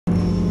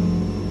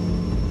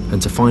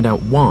And to find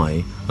out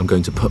why, I'm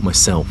going to put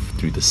myself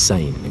through the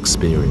same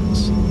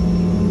experience.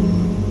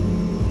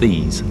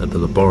 These are the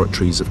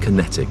laboratories of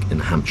Kinetic in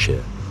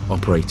Hampshire,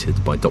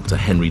 operated by Dr.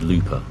 Henry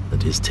Looper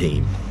and his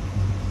team.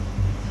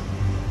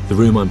 The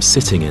room I'm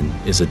sitting in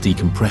is a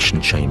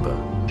decompression chamber.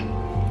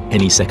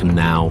 Any second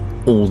now,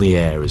 all the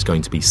air is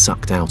going to be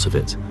sucked out of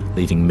it,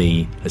 leaving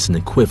me at an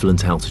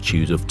equivalent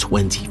altitude of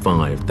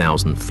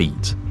 25,000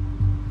 feet.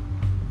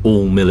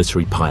 All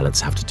military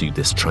pilots have to do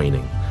this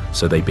training,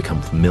 so they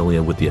become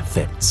familiar with the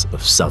effects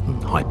of sudden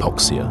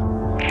hypoxia.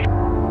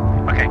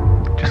 Okay,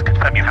 just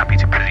confirm you're happy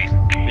to proceed.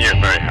 Yeah,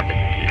 very happy.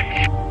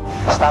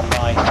 Stand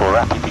by for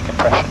rapid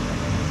decompression.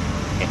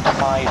 In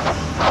 5,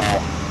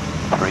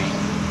 4, 3,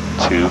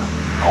 2,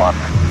 1,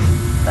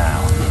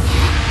 now.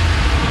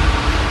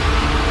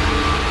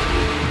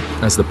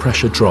 As the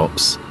pressure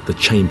drops, the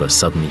chamber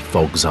suddenly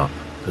fogs up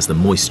as the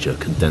moisture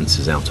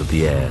condenses out of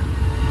the air.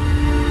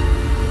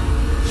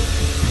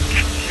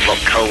 It's a lot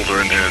colder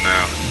in here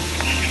now.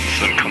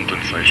 Some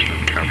condensation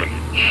in the cabin.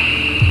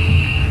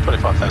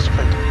 25,000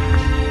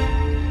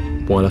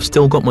 feet. While I've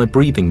still got my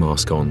breathing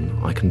mask on,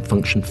 I can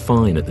function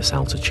fine at this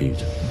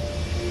altitude.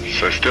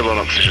 So still on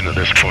oxygen at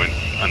this point,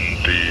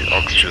 and the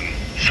oxygen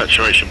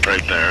saturation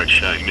probe there is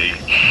showing me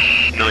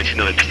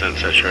 99%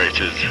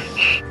 saturated.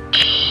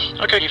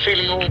 Okay, you're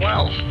feeling all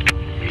well.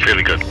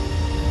 Feeling good.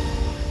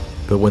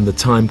 But when the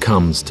time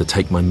comes to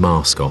take my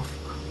mask off,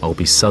 I'll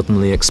be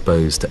suddenly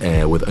exposed to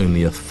air with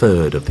only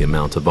 1/3 of the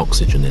amount of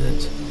oxygen in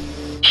it.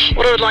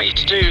 What I would like you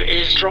to do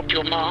is drop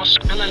your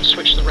mask and then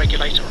switch the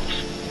regulator off.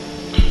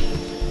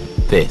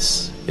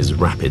 This is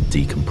rapid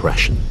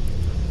decompression.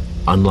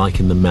 Unlike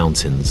in the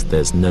mountains,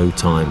 there's no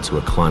time to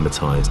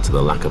acclimatise to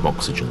the lack of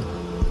oxygen.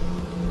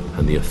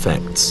 And the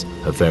effects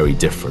are very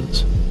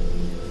different.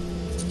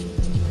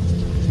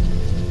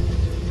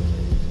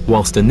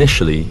 Whilst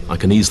initially I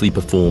can easily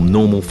perform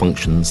normal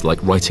functions like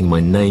writing my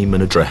name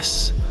and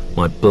address,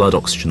 my blood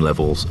oxygen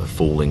levels are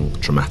falling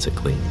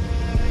dramatically.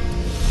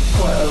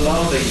 Quite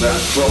alarming,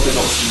 that drop in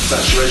oxygen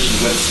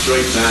saturation went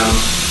straight down.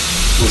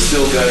 We're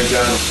still going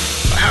down.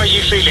 How are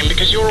you feeling?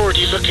 Because you're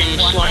already looking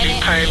slightly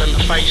pale in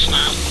the face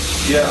now.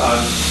 Yeah,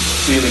 I'm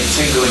feeling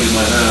tingling in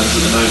my hands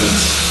at the moment.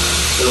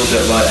 A little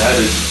bit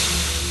lightheaded.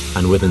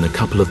 And within a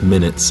couple of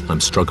minutes,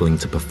 I'm struggling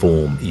to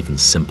perform even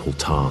simple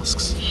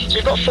tasks. So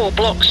you've got 4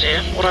 blocks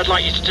here. What I'd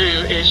like you to do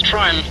is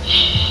try and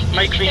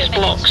make these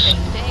blocks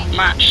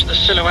match the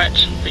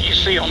silhouette that you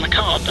see on the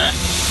card there.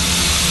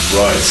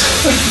 Right.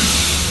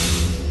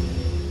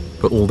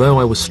 But although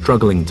I was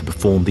struggling to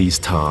perform these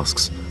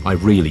tasks, I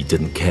really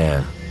didn't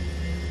care.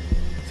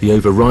 The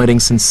overriding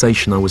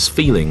sensation I was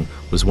feeling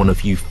was one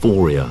of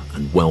euphoria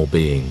and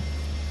well-being.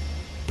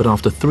 But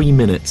after 3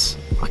 minutes,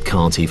 I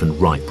can't even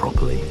write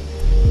properly.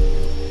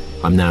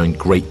 I'm now in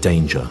great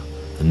danger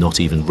and not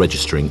even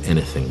registering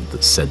anything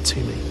that's said to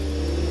me.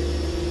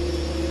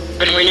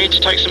 But we need to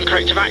take some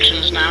corrective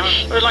actions now.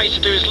 What I'd like you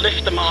to do is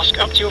lift the mask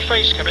up to your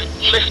face, Kevin.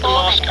 Lift the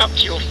mask up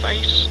to your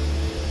face.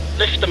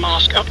 Lift the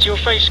mask up to your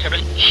face,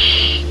 Kevin.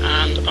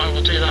 And I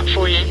will do that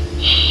for you.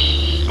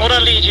 What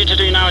I need you to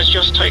do now is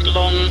just take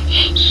long,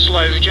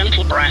 slow,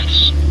 gentle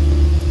breaths.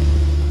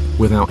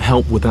 Without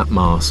help with that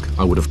mask,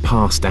 I would have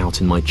passed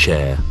out in my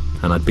chair,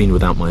 and I'd been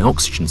without my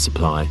oxygen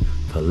supply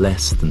for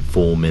less than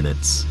 4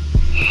 minutes.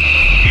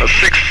 A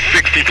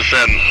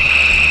 60%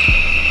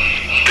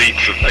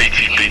 beats of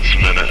 80 beats a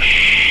minute.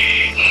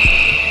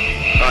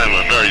 I am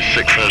a very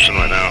sick person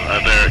right now,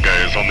 and there it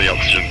goes on the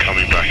oxygen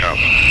coming back up.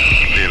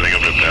 Feeling a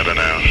bit better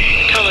now.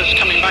 The colour's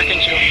coming back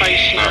into your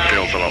face now. That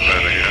feels a lot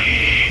better here.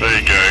 There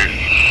you go.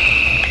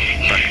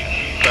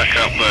 Back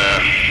up there.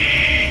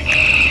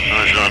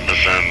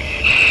 99%.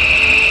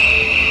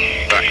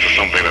 Back to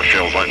something that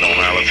feels like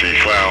normality.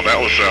 Wow, that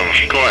was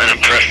quite an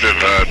impressive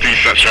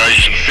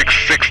desaturation.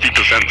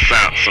 60%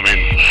 sats. I mean,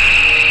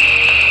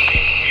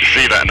 you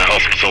see that in the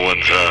hospital,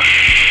 and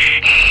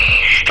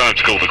it's time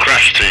to call the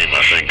crash team,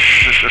 I think.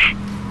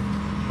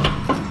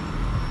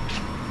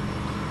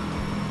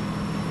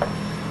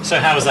 So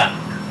how was that?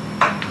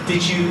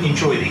 Did you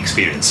enjoy the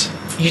experience?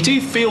 You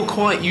do feel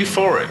quite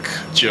euphoric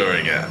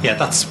during it. Yeah,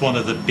 that's one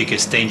of the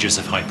biggest dangers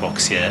of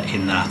hypoxia,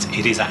 in that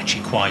it is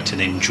actually quite an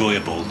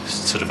enjoyable,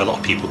 sort of, a lot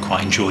of people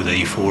quite enjoy the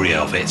euphoria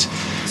of it.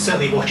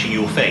 Certainly watching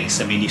your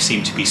face, I mean, you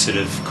seem to be sort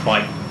of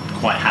quite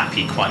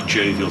happy, quite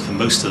jovial for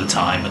most of the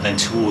time, but then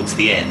towards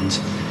the end,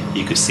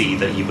 you could see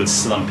that you were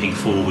slumping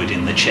forward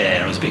in the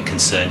chair. I was a bit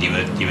concerned you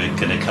were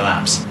going to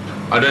collapse.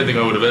 I don't think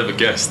I would have ever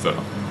guessed that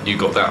you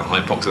got that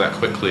hypoxia that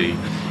quickly.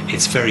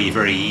 It's very,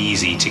 very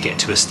easy to get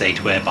to a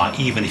state whereby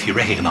even if you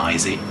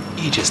recognise it,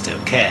 you just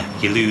don't care.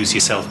 You lose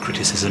your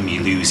self-criticism,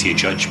 you lose your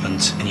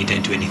judgment, and you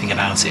don't do anything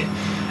about it,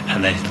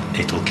 and then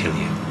it'll kill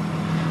you.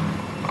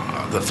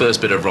 The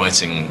first bit of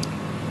writing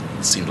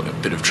seemed like a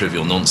bit of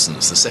trivial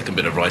nonsense. The second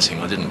bit of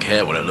writing, I didn't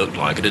care what it looked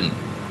like. I didn't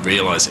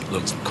realise it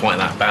looked quite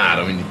that bad.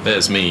 I mean,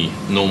 there's me,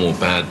 normal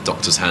bad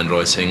doctor's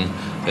handwriting.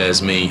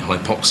 There's me,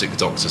 hypoxic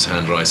doctor's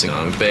handwriting.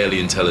 I'm barely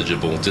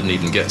intelligible, didn't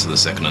even get to the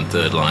second and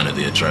third line of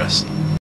the address.